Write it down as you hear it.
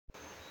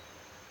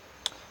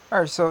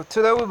Alright, so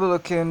today we'll be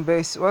looking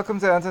welcome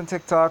to Anton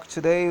Tech Talk.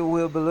 Today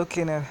we'll be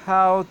looking at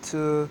how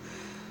to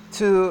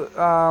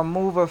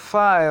move a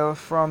file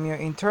from your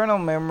internal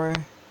memory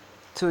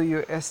to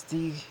your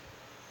SD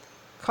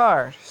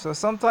card. So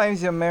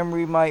sometimes your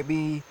memory might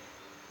be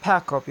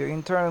packed up. Your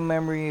internal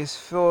memory is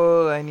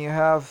full and you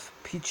have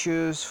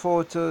pictures,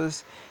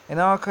 photos, and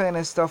all kind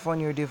of stuff on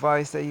your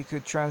device that you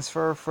could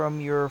transfer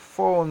from your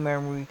phone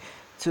memory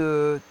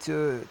to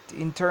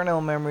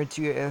internal memory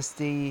to your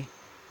SD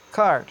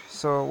card.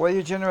 So what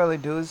you generally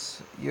do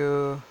is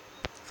you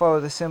follow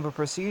the simple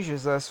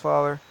procedures as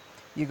follow.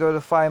 You go to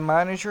File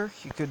Manager.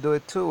 You could do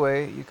it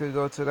two-way. You could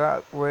go to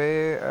that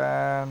way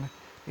and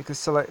you could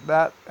select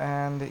that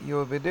and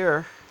you'll be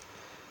there.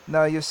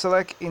 Now you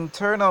select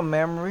internal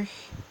memory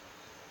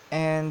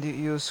and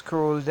you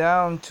scroll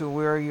down to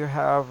where you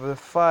have the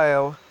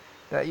file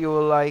that you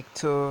would like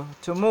to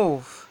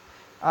move.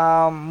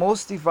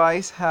 Most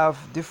devices have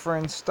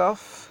different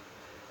stuff.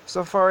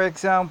 So for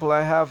example,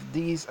 I have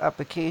these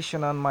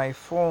application on my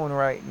phone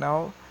right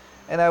now,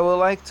 and I would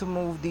like to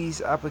move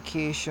these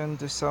application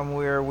to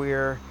somewhere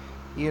where,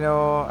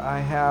 I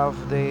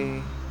have the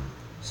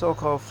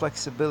so-called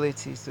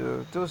flexibility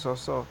to do so.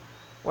 So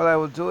what I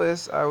will do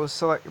is I will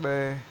select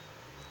the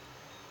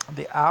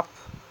app,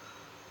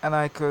 and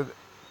I could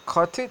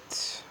cut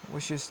it,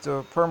 which is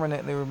to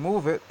permanently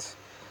remove it,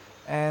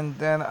 and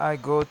then I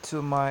go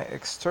to my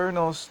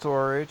external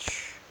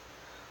storage,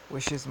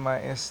 which is my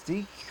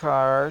SD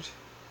card,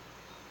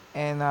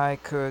 and I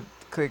could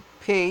click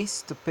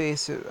paste to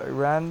paste it at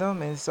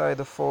random inside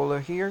the folder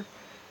here.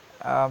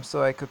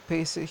 So I could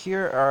paste it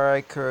here, or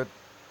I could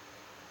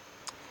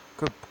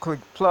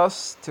click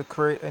plus to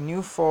create a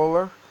new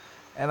folder,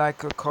 and I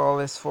could call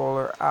this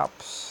folder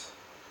apps.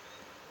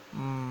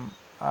 Mm,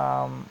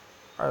 um,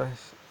 or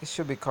it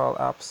should be called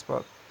apps,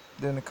 but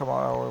didn't come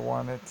out how I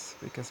want it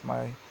because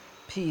my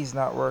P is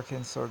not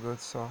working so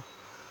good. So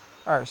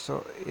alright,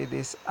 so it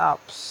is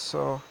apps.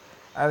 So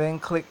I then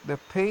click the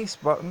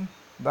paste button,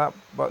 that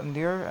button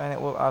there, and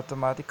it will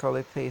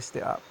automatically paste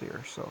the app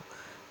there. So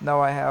now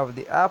I have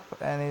the app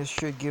and it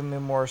should give me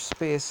more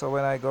space. So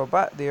when I go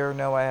back there,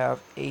 now I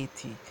have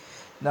 80.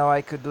 Now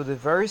I could do the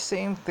very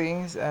same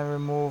things and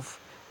remove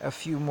a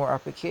few more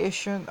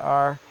application,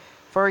 or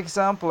for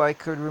example I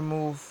could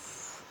remove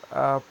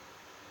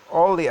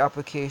all the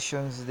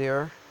applications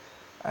there,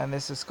 and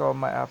this is called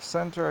my app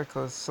center. I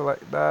could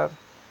select that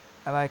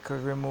and I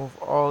could remove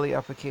all the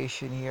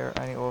application here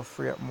and it will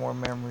free up more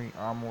memory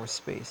or more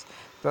space.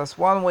 That's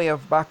one way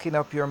of backing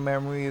up your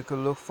memory. You could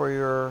look for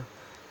your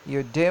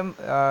DIM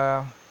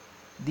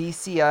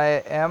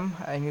DCIM,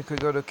 and you could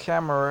go to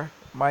camera.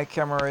 My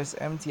camera is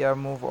empty. I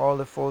move all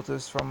the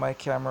photos from my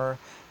camera.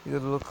 You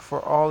could look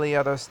for all the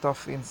other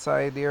stuff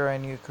inside there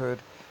and you could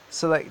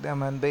select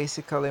them and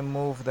basically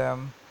move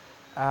them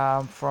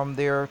from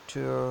there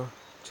to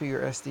your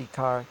SD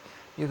card.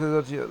 You could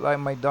go to like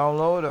my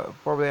download.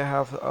 Probably I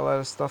have a lot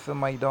of stuff in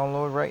my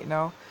download right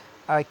now.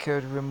 I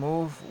could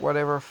remove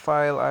whatever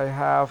file I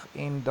have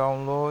in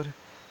download,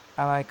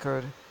 and I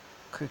could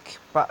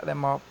back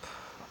them up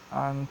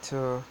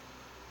onto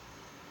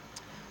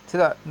to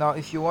that. Now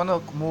if you want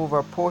to move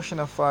a portion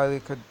of file, you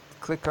could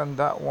click on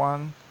that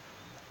one,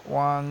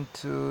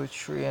 two,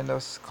 three, and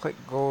just click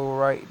go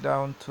right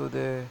down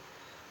to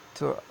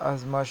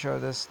as much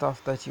of the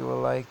stuff that you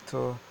would like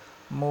to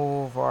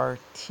move or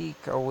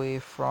take away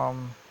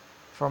from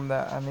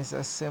that, and it's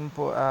as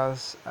simple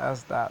as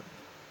that.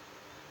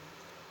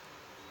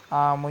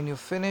 When you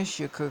finish,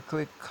 you could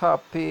click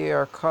copy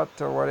or cut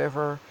or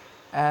whatever,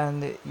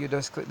 and you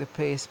just click the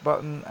paste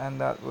button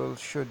and that will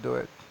should do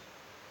it.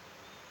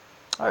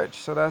 Alright,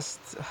 so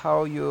that's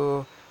how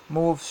you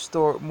move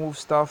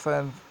stuff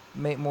and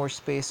make more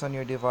space on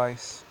your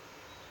device.